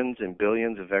billions and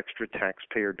billions of extra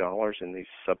taxpayer dollars in these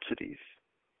subsidies?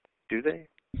 Do they?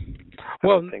 I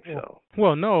don't think so.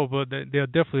 Well, no, but they'll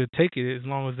definitely take it as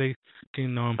long as they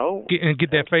can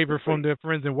get that favor from their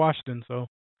friends in Washington. So,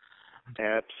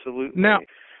 absolutely. Now,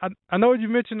 I know you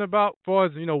mentioned about, as far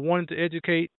as wanting to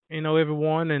educate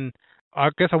everyone, and I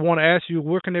guess I want to ask you,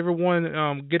 where can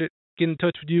everyone get in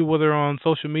touch with you, whether on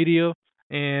social media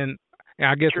and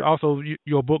I guess also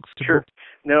your books. Sure.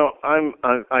 Now,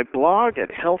 I blog at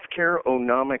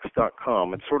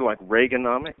healthcareonomics.com. It's sort of like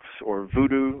Reaganomics or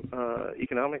Voodoo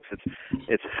economics.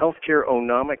 It's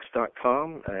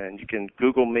healthcareonomics.com, and you can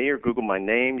Google me or Google my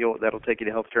name. That'll take you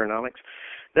to Healthcareonomics.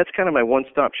 That's kind of my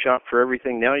one-stop shop for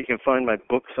everything. Now you can find my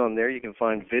books on there. You can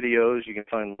find videos. You can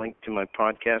find a link to my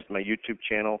podcast, my YouTube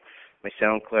channel, my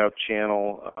SoundCloud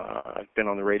channel. I've been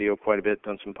on the radio quite a bit,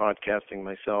 done some podcasting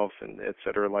myself, and et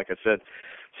cetera, like I said.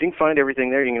 So you can find everything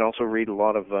there. You can also read a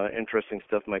lot of interesting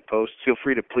stuff in my posts. Feel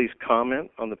free to please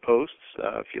comment on the posts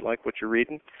if you like what you're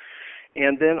reading.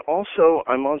 And then also,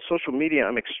 I'm on social media.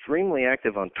 I'm extremely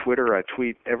active on Twitter. I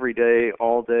tweet every day,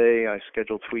 all day. I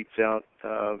schedule tweets out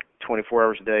 24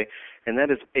 hours a day, and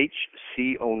that is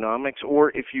HCOnomics.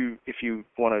 Or if you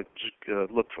want to just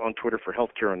look on Twitter for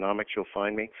Healthcareonomics, you'll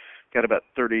find me. Got about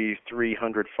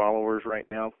 3,300 followers right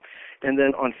now. And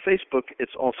then on Facebook,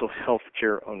 it's also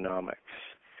Healthcareonomics.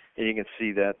 And you can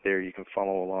see that there. You can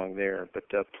follow along there. But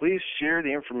please share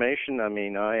the information. I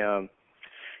mean, again,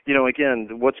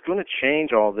 what's going to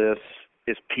change all this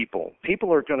is people.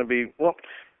 People are going to be, well,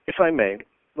 if I may,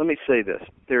 let me say this.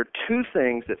 There are two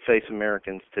things that face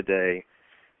Americans today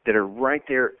that are right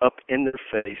there up in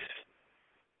their face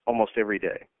almost every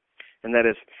day. And that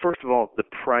is, first of all, the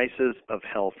prices of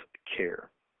health care.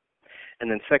 And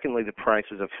then secondly, the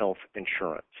prices of health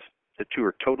insurance. The two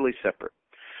are totally separate.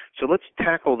 So let's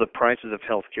tackle the prices of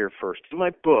health care first. In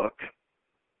my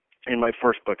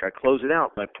first book, I close it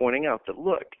out by pointing out that,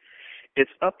 look,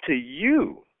 it's up to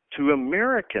you, to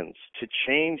Americans, to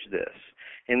change this.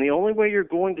 And the only way you're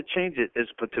going to change it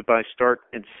is by start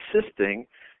insisting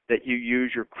that you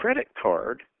use your credit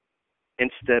card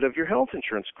instead of your health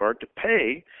insurance card to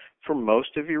pay for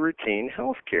most of your routine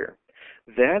health care.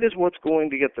 That is what's going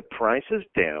to get the prices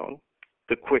down.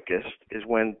 the quickest is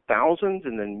when thousands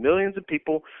and then millions of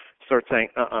people start saying,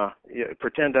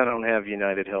 pretend I don't have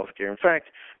United Healthcare. In fact,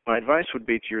 my advice would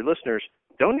be to your listeners,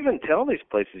 don't even tell these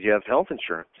places you have health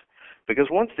insurance, because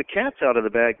once the cat's out of the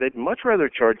bag, they'd much rather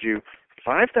charge you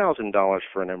 $5,000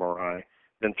 for an MRI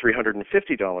than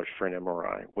 $350 for an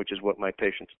MRI, which is what my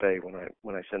patients pay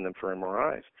when I send them for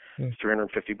MRIs. It's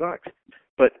 $350.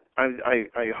 But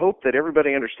I hope that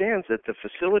everybody understands that the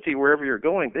facility, wherever you're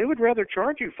going, they would rather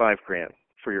charge you $5,000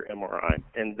 for your MRI,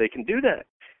 and they can do that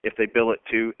if they bill it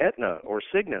to Aetna or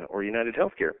Cigna or United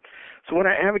Healthcare. So what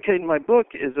I advocate in my book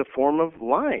is a form of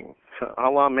lying, a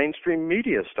la mainstream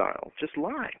media style. Just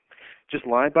lie. Just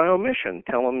lie by omission.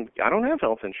 Tell them, I don't have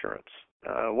health insurance.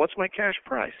 What's my cash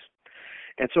price?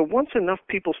 And so once enough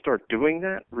people start doing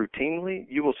that routinely,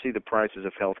 you will see the prices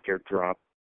of healthcare drop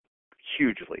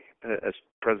hugely, as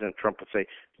President Trump would say,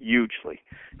 hugely.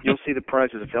 You'll see the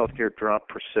prices of healthcare drop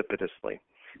precipitously.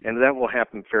 And that will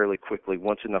happen fairly quickly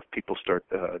once enough people start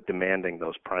demanding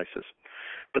those prices.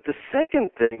 But the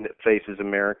second thing that faces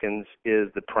Americans is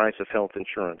the price of health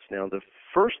insurance. Now, the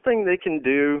first thing they can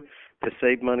do to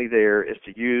save money there is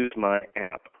to use my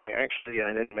app. Actually,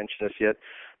 I didn't mention this yet,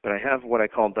 but I have what I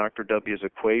call Dr. W's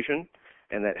equation,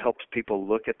 and that helps people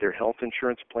look at their health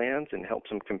insurance plans and helps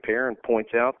them compare and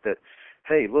points out that,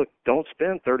 hey, look, don't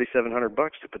spend $3,700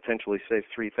 to potentially save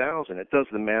 $3,000. It does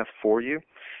the math for you,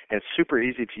 and it's super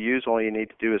easy to use. All you need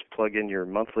to do is plug in your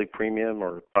monthly premium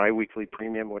or biweekly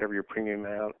premium, whatever your premium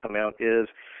amount is,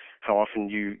 how often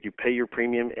you pay your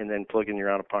premium, and then plug in your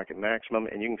out-of-pocket maximum,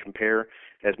 and you can compare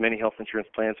as many health insurance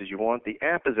plans as you want. The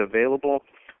app is available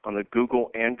on the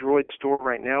Google Android store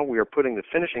right now. We are putting the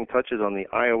finishing touches on the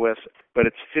iOS, but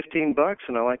it's $15,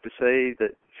 and I like to say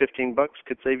that $15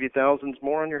 could save you thousands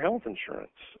more on your health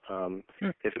insurance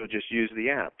if you'll just use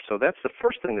the app. So that's the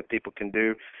first thing that people can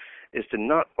do, is to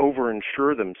not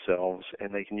over-insure themselves,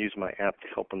 and they can use my app to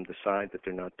help them decide that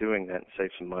they're not doing that and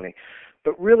save some money.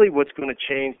 But really what's going to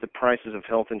change the prices of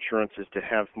health insurance is to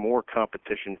have more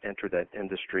competition enter that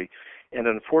industry. And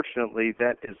unfortunately,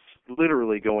 that is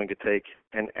literally going to take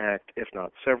an act, if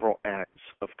not several acts,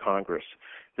 of Congress.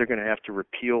 They're going to have to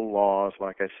repeal laws,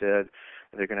 like I said.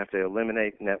 They're going to have to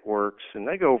eliminate networks, and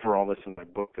I go over all this in my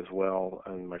book as well,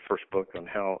 in my first book on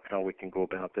how we can go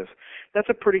about this. That's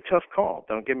a pretty tough call,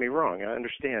 don't get me wrong. I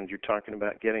understand you're talking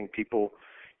about getting people,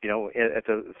 at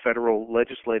the federal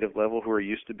legislative level who are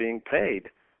used to being paid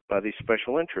by these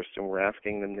special interests, and we're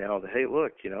asking them now that, hey,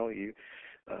 look, we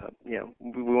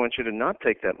want you to not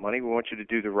take that money. We want you to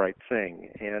do the right thing.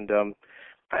 And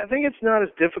I think it's not as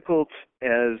difficult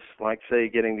as, like, say,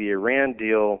 getting the Iran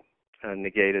deal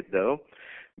negated, though,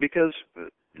 because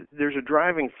there's a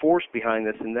driving force behind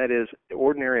this, and that is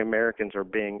ordinary Americans are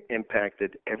being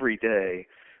impacted every day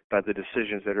by the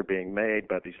decisions that are being made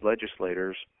by these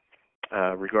legislators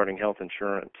regarding health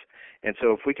insurance. And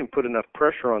so if we can put enough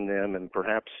pressure on them and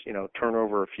perhaps, turn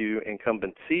over a few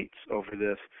incumbent seats over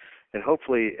this, then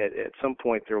hopefully at some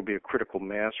point there will be a critical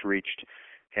mass reached,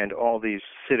 and all these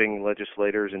sitting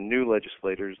legislators and new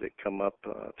legislators that come up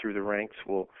through the ranks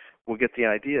will get the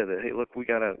idea that, hey, look, we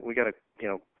gotta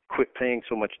quit paying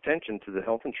so much attention to the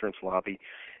health insurance lobby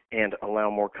and allow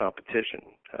more competition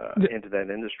into that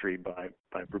industry by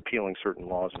repealing certain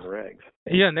laws and regs.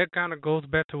 Yeah, and that kind of goes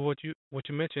back to what you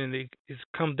mentioned. It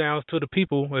comes down to the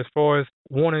people as far as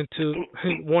wanting to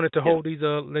hold these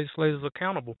legislators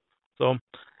accountable. So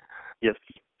yes,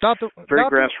 Doctor,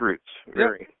 grassroots.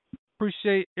 Very.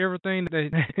 Appreciate everything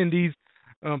in these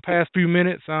past few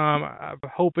minutes. I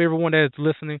hope everyone that's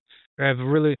listening has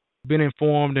really been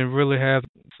informed and really has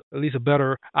at least a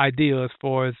better idea as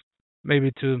far as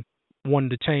maybe to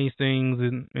wanting to change things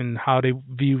and how they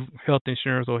view health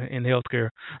insurance or in healthcare.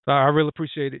 So I really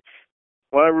appreciate it.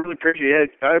 Well, I really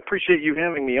appreciate you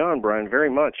having me on, Brian, very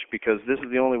much, because this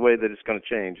is the only way that it's going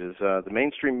to change. Is the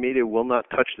mainstream media will not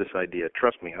touch this idea.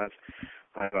 Trust me,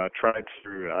 I've tried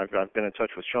through. I've been in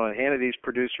touch with Sean Hannity's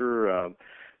producer.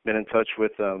 Been in touch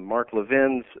with Mark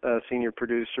Levin's senior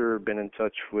producer. Been in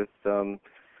touch with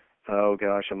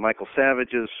Michael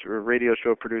Savage's radio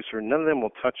show producer. None of them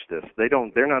will touch this.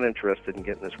 They're not interested in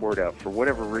getting this word out for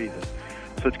whatever reason.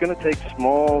 So it's going to take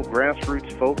small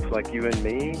grassroots folks like you and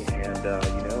me, and the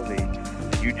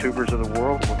YouTubers of the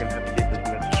world. We're going to have to get this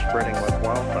message spreading like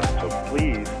wildfire. So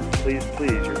please,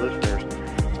 your listeners,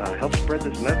 help spread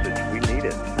this message. We need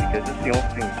it, because it's the only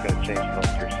thing that's going to change the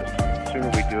healthcare system. The sooner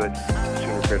we do it,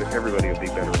 the sooner everybody will be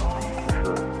better off, for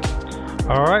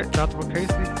sure. All right, Dr.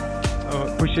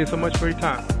 Mukasey. Appreciate so much for your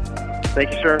time.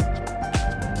 Thank you, sir.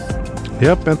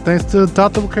 Yep, and thanks to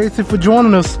Dr. Mukasey for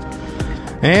joining us.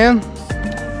 And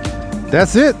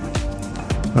that's it.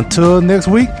 Until next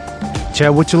week,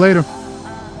 chat with you later.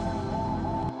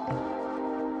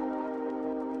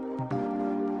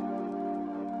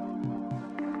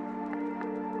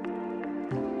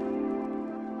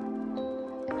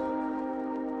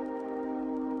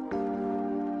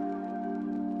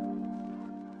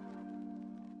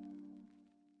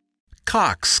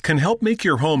 Cox can help make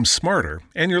your home smarter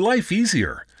and your life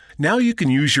easier. Now you can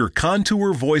use your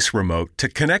Contour voice remote to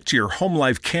connect to your home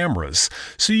life cameras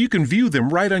so you can view them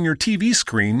right on your TV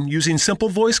screen using simple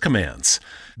voice commands.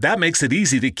 That makes it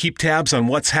easy to keep tabs on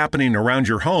what's happening around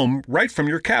your home right from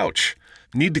your couch.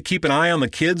 Need to keep an eye on the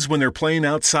kids when they're playing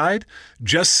outside?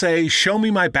 Just say, "Show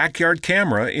me my backyard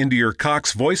camera" into your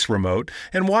Cox voice remote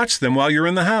and watch them while you're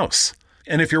in the house.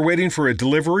 And if you're waiting for a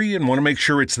delivery and want to make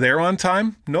sure it's there on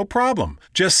time, no problem.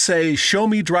 Just say, "Show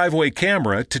me driveway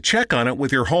camera" to check on it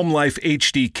with your Home Life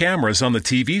HD cameras on the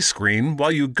TV screen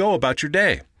while you go about your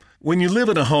day. When you live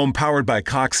in a home powered by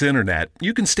Cox Internet,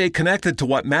 you can stay connected to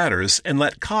what matters and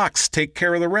let Cox take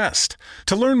care of the rest.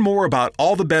 To learn more about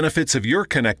all the benefits of your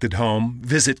connected home,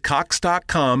 visit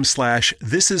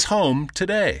cox.com/thisishome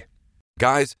today.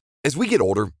 Guys, as we get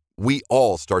older, we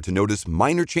all start to notice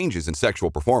minor changes in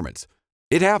sexual performance.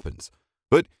 It happens.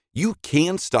 But you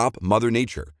can stop Mother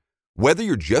Nature. Whether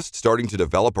you're just starting to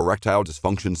develop erectile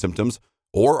dysfunction symptoms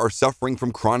or are suffering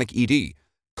from chronic ED,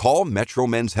 call Metro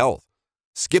Men's Health.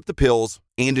 Skip the pills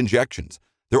and injections.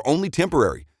 They're only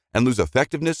temporary and lose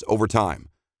effectiveness over time.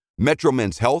 Metro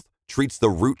Men's Health treats the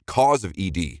root cause of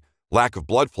ED, lack of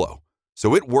blood flow,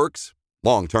 so it works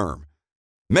long term.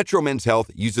 Metro Men's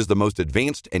Health uses the most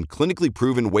advanced and clinically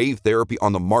proven wave therapy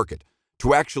on the market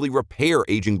to actually repair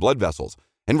aging blood vessels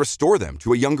and restore them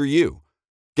to a younger you.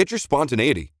 Get your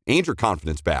spontaneity and your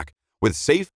confidence back with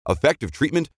safe, effective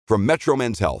treatment from Metro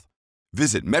Men's Health.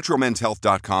 Visit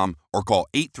metromenshealth.com or call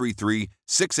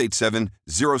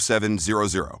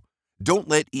 833-687-0700. Don't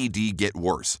let ED get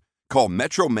worse. Call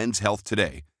Metro Men's Health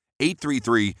today.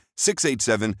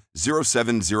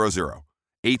 833-687-0700.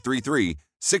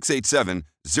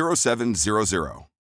 833-687-0700.